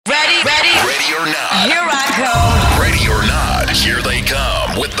or not. Here I come. Ready or not, here they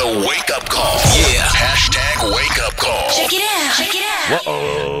come with the wake-up call. Yeah. Hashtag wake-up call. Check it out. Check it out.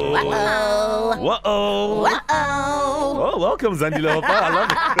 Whoa. Whoa. Whoa. Oh, welcome, Zandile Hopa. I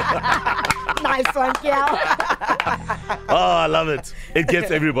love it. Nice one, girl. Oh, I love it. It gets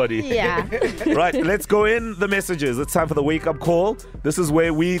everybody. Yeah. Right, let's go in the messages. It's time for the wake-up call. This is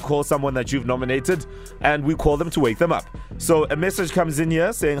where we call someone that you've nominated and we call them to wake them up. So a message comes in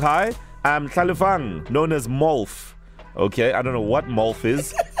here saying, hi, I'm Tlalefang, known as Molf. Okay, I don't know what Molf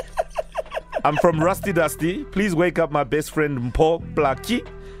is. I'm from Rusty Dusty. Please wake up my best friend Mpo Plaki.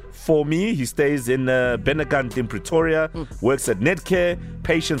 For me, he stays in Benegant in Pretoria, works at Netcare.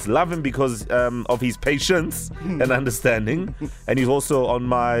 Patients love him because of his patience and understanding. And he's also on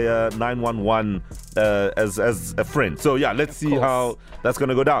my 911 as a friend. So yeah, let's see how that's going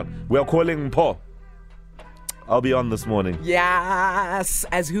to go down. We are calling Mpo. I'll be on this morning. Yes.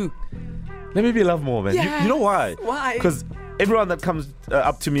 As who? Let me be Lovemore, man. Yes. You know why? Why? Because everyone that comes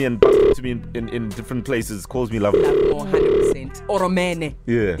up to me and busts to me in different places calls me Lovemore. More 100%. Oromene.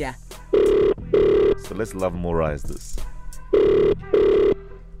 Yeah. Yeah. So let's Lovemore-ize this.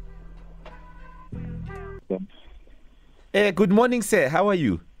 Good morning, sir. How are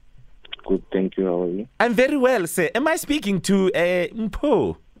you? Good, thank you. How are you? I'm very well, sir. Am I speaking to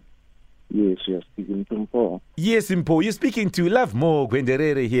Mpo? Yes, you're speaking to Paul. Yes, Mpo. You're speaking to Lovemore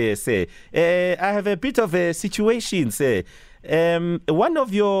Gwenderere here, sir. I have a bit of a situation, sir. One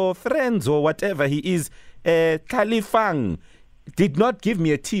of your friends or whatever he is, Tlalefang, did not give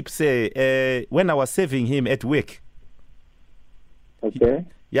me a tip, sir, when I was serving him at work. Okay.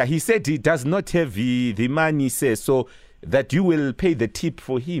 He said he does not have the money, sir, so that you will pay the tip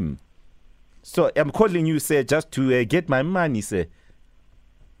for him. So I'm calling you, sir, just to get my money, sir.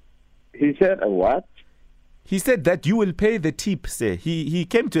 He said a what? He said that you will pay the tip, sir. He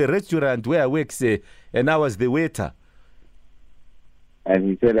came to a restaurant where I work, sir, and I was the waiter. And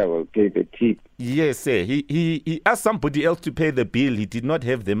he said I will pay the tip. Yes, sir. He asked somebody else to pay the bill. He did not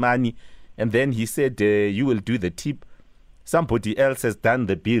have the money. And then he said, you will do the tip. Somebody else has done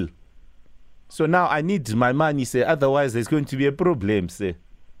the bill. So now I need my money, sir. Otherwise, there's going to be a problem, sir.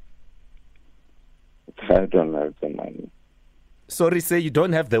 I don't have the money. Sorry, sir, you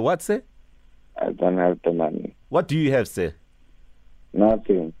don't have the what, sir? I don't have the money. What do you have, sir?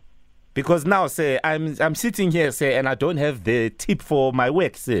 Nothing. Because now, sir, I'm sitting here, sir, and I don't have the tip for my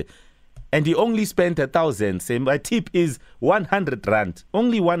work, sir. And he only spent 1,000, sir. My tip is 100 rand.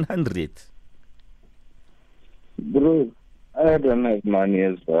 Only 100. Bro, I don't have money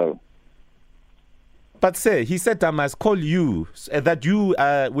as well. But, sir, he said I must call you, that you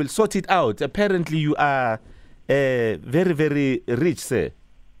will sort it out. Apparently, you are very, very rich, sir.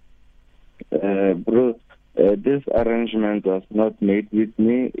 Bro, this arrangement was not made with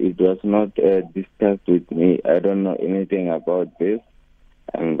me. It was not discussed with me. I don't know anything about this.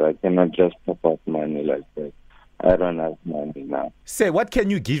 And I cannot just pop up money like that. I don't have money now. Sir, what can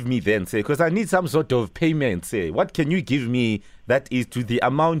you give me then, sir? Because I need some sort of payment, sir. What can you give me that is to the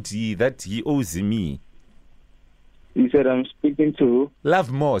amount that he owes me? He said I'm speaking to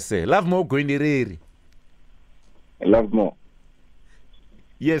Lovemore, sir. Lovemore Gwenderere. Lovemore.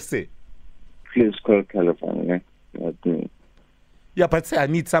 Yes, sir. Please call California. Not me. Yeah, but sir, I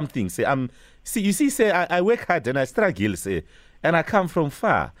need something, sir. You see, sir, I work hard and I struggle, sir. And I come from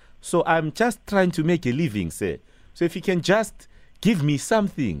far. So I'm just trying to make a living, sir. So if you can just give me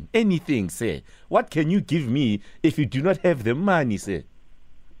something, anything, sir. What can you give me if you do not have the money, sir?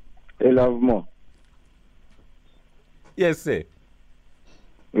 Hey, Lovemore. Yes, sir.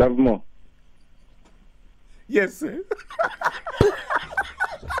 Lovemore. Yes, sir.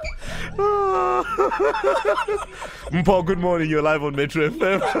 Mpo, good morning. You're live on Metro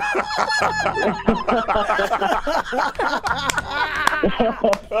FM.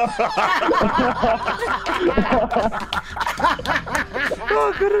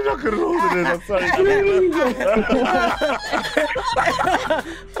 I couldn't hold it in. I'm sorry.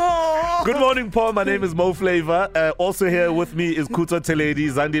 Good morning, Paul. My name is Mo Flavor. Also here with me is Kuto Teledi,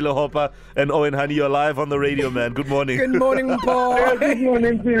 Zandile Hopa, and Owen Honey. You're live on the radio, man. Good morning. Good morning, Paul. Good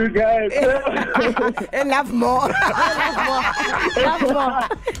morning to you guys. And love more. Love more.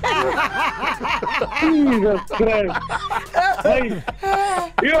 Jesus Christ. Hey,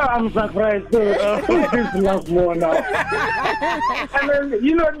 I'm surprised. This Lovemore now. And then,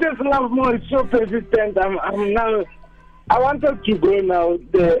 this Lovemore is so persistent. I'm now. I wanted to go now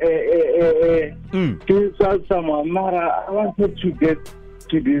to insult someone. Mara, I wanted to get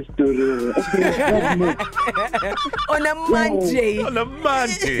to this story. On a Monday. On a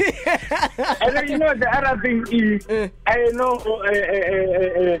Monday. And then, the other thing is, I know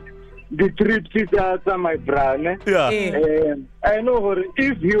the trip to my brother. Yeah. I know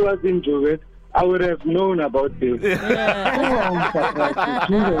if he was into it, I would have known about this.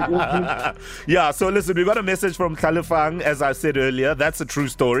 Yeah, so listen, we got a message from Khalifang, as I said earlier. That's a true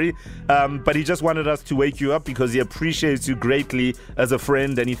story. But he just wanted us to wake you up because he appreciates you greatly as a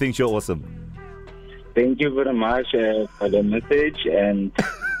friend and he thinks you're awesome. Thank you very much for the message, and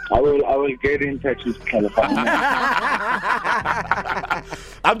I will get in touch with California.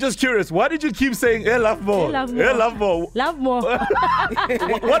 I'm just curious, why did you keep saying, hey, Lovemore? Hey, Lovemore. Hey, Lovemore. Lovemore.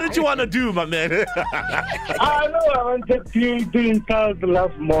 What did you want to do, my man? I know I wanted to insult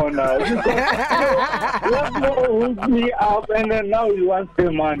Lovemore now. Lovemore hooked me up, and then now he wants the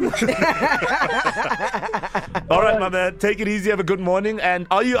money. All right, my man, take it easy, have a good morning, and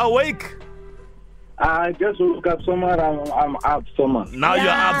are you awake? I just woke up somewhere. I'm up somewhere. Now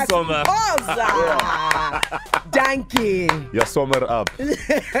you're up, Sommer. Donkey. You're Sommer up.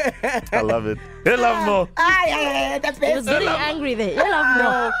 I love it. Hey, Lovemore. He was getting angry there. You love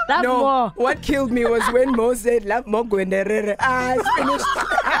more. Love No, more. what killed me was when Mo said, love more, Gwenderere. It's finished.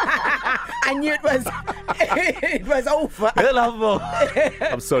 I knew it was over. Hey, Lovemore.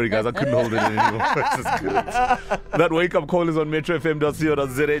 I'm sorry, guys. I couldn't hold it anymore. It's just good. That wake-up call is on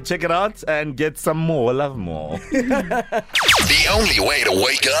metrofm.co.za. Check it out and get some more Lovemore. The only way to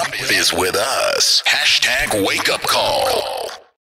wake up is with us. #WakeUpCall.